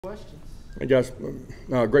Questions? Hey guys,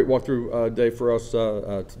 great walkthrough day for us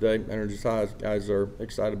today. Energy's high. Guys are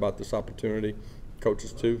excited about this opportunity.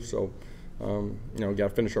 Coaches too. So, got to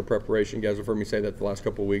finish our preparation. You guys have heard me say that the last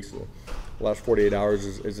couple of weeks. The last 48 hours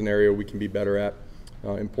is an area we can be better at.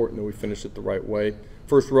 Important that we finish it the right way.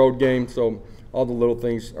 First road game, so all the little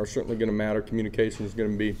things are certainly going to matter. Communication is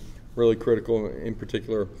going to be really critical, in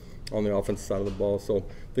particular on the offensive side of the ball. So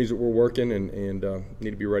things that we're working and need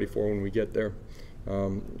to be ready for when we get there.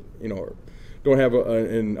 Don't have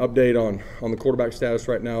an update on the quarterback status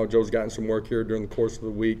right now. Joe's gotten some work here during the course of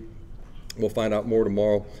the week. We'll find out more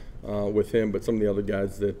tomorrow with him, but some of the other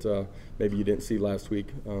guys that maybe you didn't see last week,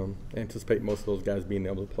 anticipate most of those guys being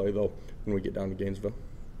able to play, though, when we get down to Gainesville.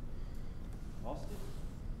 Austin?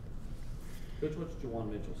 Coach, what's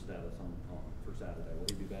Juwan Mitchell's status for Saturday? Will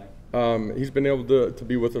he be back? He's been able to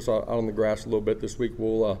be with us out on the grass a little bit this week.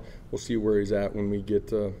 We'll see where he's at when we get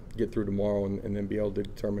through tomorrow and then be able to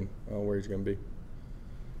determine where he's going to be.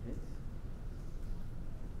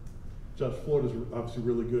 Josh, Florida's obviously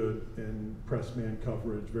really good in press man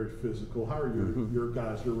coverage, very physical. How are your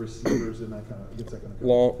guys, your receivers, and that kind of gets that kind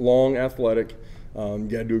of long, athletic. You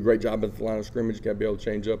got to do a great job at the line of scrimmage. You got to be able to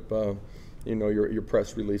change up, your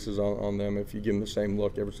press releases on them. If you give them the same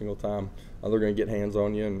look every single time, they're going to get hands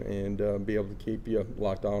on you and be able to keep you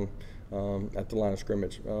locked on at the line of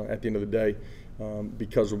scrimmage. At the end of the day,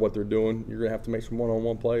 because of what they're doing, you're going to have to make some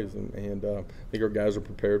one-on-one plays, and I think our guys are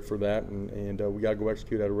prepared for that, and we got to go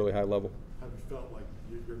execute at a really high level. Have you felt like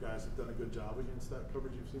your guys have done a good job against that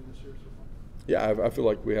coverage you've seen this year so far? Yeah, I feel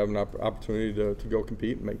like we have an opportunity to go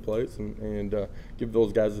compete and make plays and give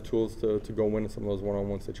those guys the tools to go win in some of those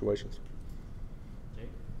one-on-one situations.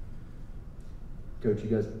 Coach, you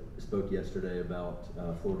guys spoke yesterday about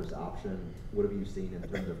Florida's option. What have you seen in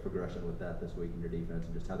terms of progression with that this week in your defense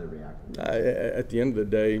and just how they react? At the end of the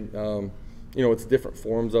day, it's different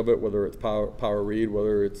forms of it, whether it's power read,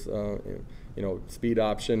 whether it's speed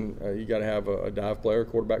option. You got to have a dive player,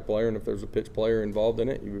 quarterback player, and if there's a pitch player involved in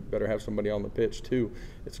it, you better have somebody on the pitch too.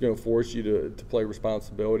 It's going to force you to play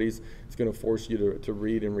responsibilities. It's going to force you to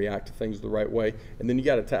read and react to things the right way, and then you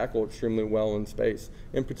got to tackle extremely well in space.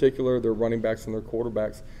 In particular, their running backs and their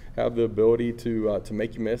quarterbacks have the ability to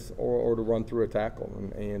make you miss or to run through a tackle,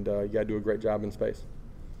 and you got to do a great job in space.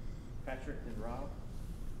 Patrick and Rob?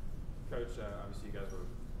 Coach, obviously you guys were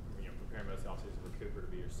preparing most offseason for Cooper to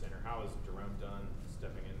be your center. How has Jerome done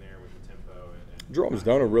stepping in there with the tempo? Jerome's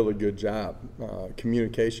done a really good job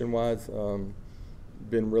communication-wise.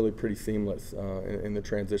 Been really pretty seamless in the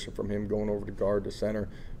transition from him going over to guard to center,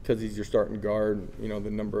 because he's your starting guard. The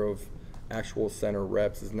number of actual center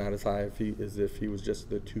reps is not as high as if he was just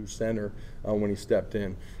the two center when he stepped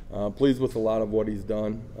in. Pleased with a lot of what he's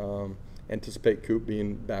done. Anticipate Coop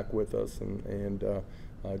being back with us and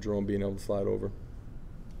Jerome being able to slide over.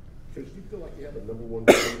 Coach, do you feel like you have a number one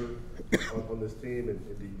defender on this team, and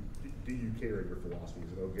do you carry your philosophy?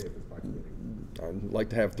 Is it okay if it's by committee? I'd like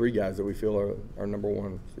to have three guys that we feel are number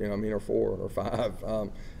one, or four or five.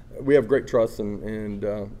 We have great trust in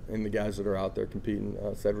the guys that are out there competing.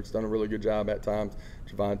 Cedric's done a really good job at times.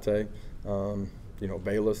 Javante,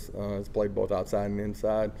 Bayless has played both outside and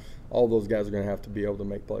inside. All those guys are going to have to be able to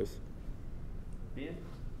make plays. Ben?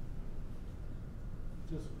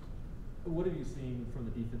 Just what have you seen from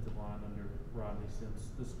the defensive line under Rodney since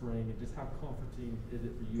the spring, and just how comforting is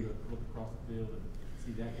it for you to look across the field and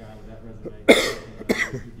see that guy with that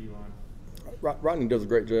resume and D-line? Rodney does a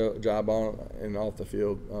great job on and off the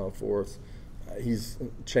field for us. He's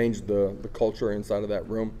changed the culture inside of that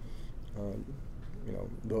room.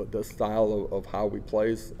 The style of how we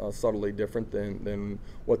play is subtly different than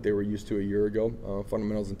what they were used to a year ago.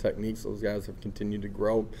 Fundamentals and techniques, those guys have continued to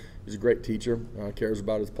grow. He's a great teacher, cares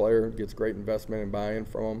about his player, gets great investment and buy-in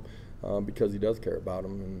from him because he does care about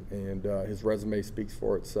him, and his resume speaks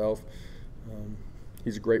for itself.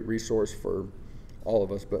 He's a great resource for all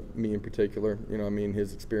of us, but me in particular.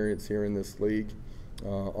 His experience here in this league,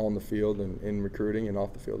 on the field and in recruiting and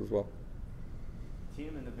off the field as well.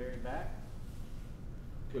 Tim in the very back?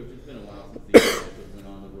 Coach, it's been a while since the guys have went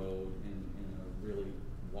on the road in a really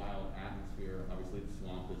wild atmosphere. Obviously, the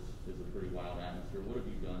swamp is a pretty wild atmosphere. What have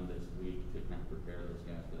you done this week to kind of prepare those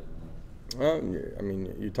guys for that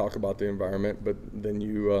noise? You talk about the environment, but then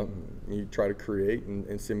you try to create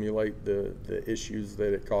and simulate the issues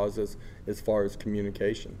that it causes as far as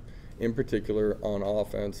communication, in particular on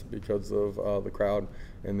offense because of the crowd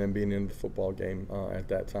and then being in the football game at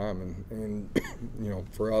that time. And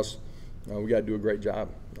for us, we got to do a great job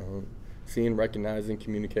seeing, recognizing,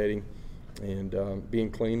 communicating, and being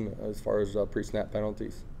clean as far as pre-snap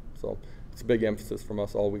penalties. So it's a big emphasis from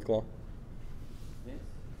us all week long.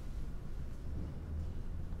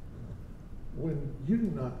 when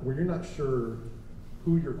you're not sure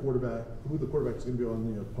who the quarterback is going to be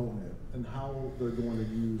on the opponent and how they're going to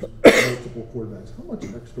use multiple quarterbacks, how much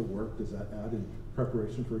extra work does that add in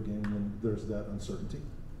preparation for a game when there's that uncertainty?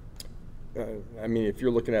 I mean, if you're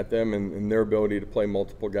looking at them and their ability to play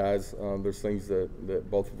multiple guys, there's things that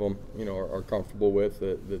both of them, you know, are comfortable with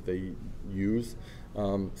that they use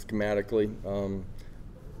schematically.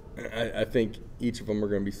 I think each of them are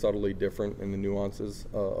going to be subtly different in the nuances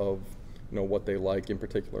of you know what they like in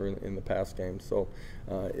particular in the pass game. So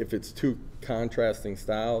if it's two contrasting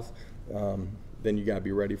styles, then you got to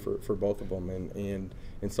be ready for both of them. And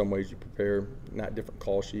in some ways you prepare not different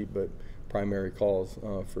call sheet, but primary calls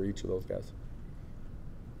for each of those guys.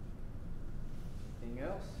 Anything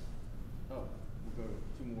else? Oh, we'll go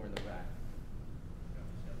to 2 more in the back.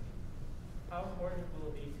 How important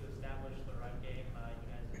will it be to establish the run game? You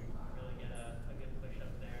guys really get a good push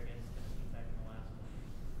up there against Tennessee Tech in the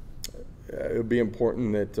last one. It would be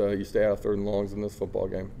important that you stay out of 3rd and longs in this football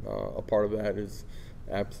game. A part of that is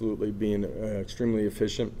absolutely being extremely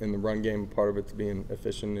efficient in the run game. Part of it's being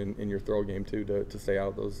efficient in your throw game too, to stay out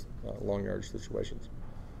of those long yardage situations.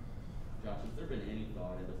 Josh, has there been any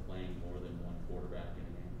thought into playing more than one quarterback in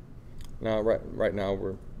a game? No, right now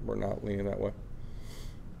we're not leaning that way.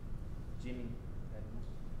 Jimmy.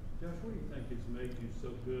 Josh, what do you think has made you so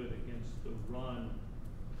good against the run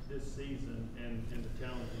this season and the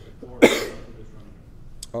challenges of Florida for this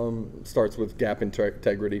run game? Starts with gap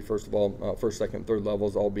integrity, first of all. First, second, third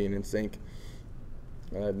levels all being in sync.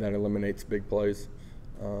 That eliminates big plays.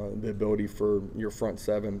 The ability for your front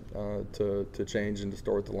 7 to change and to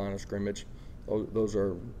store at the line of scrimmage. Those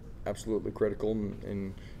are absolutely critical,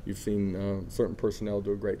 and you've seen certain personnel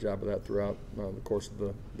do a great job of that throughout the course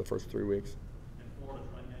of the first 3 weeks. And Florida's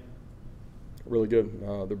run game? Really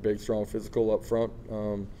good. They're big, strong, physical up front.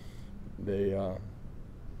 They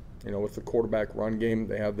you know, with the quarterback run game,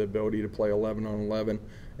 they have the ability to play 11 on 11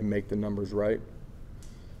 and make the numbers right.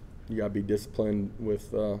 You got to be disciplined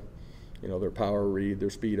with, you know, their power read,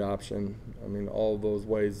 their speed option. I mean, all of those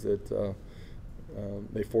ways that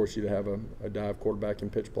they force you to have a dive quarterback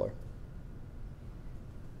and pitch player.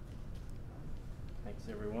 Thanks,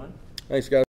 everyone. Thanks, guys.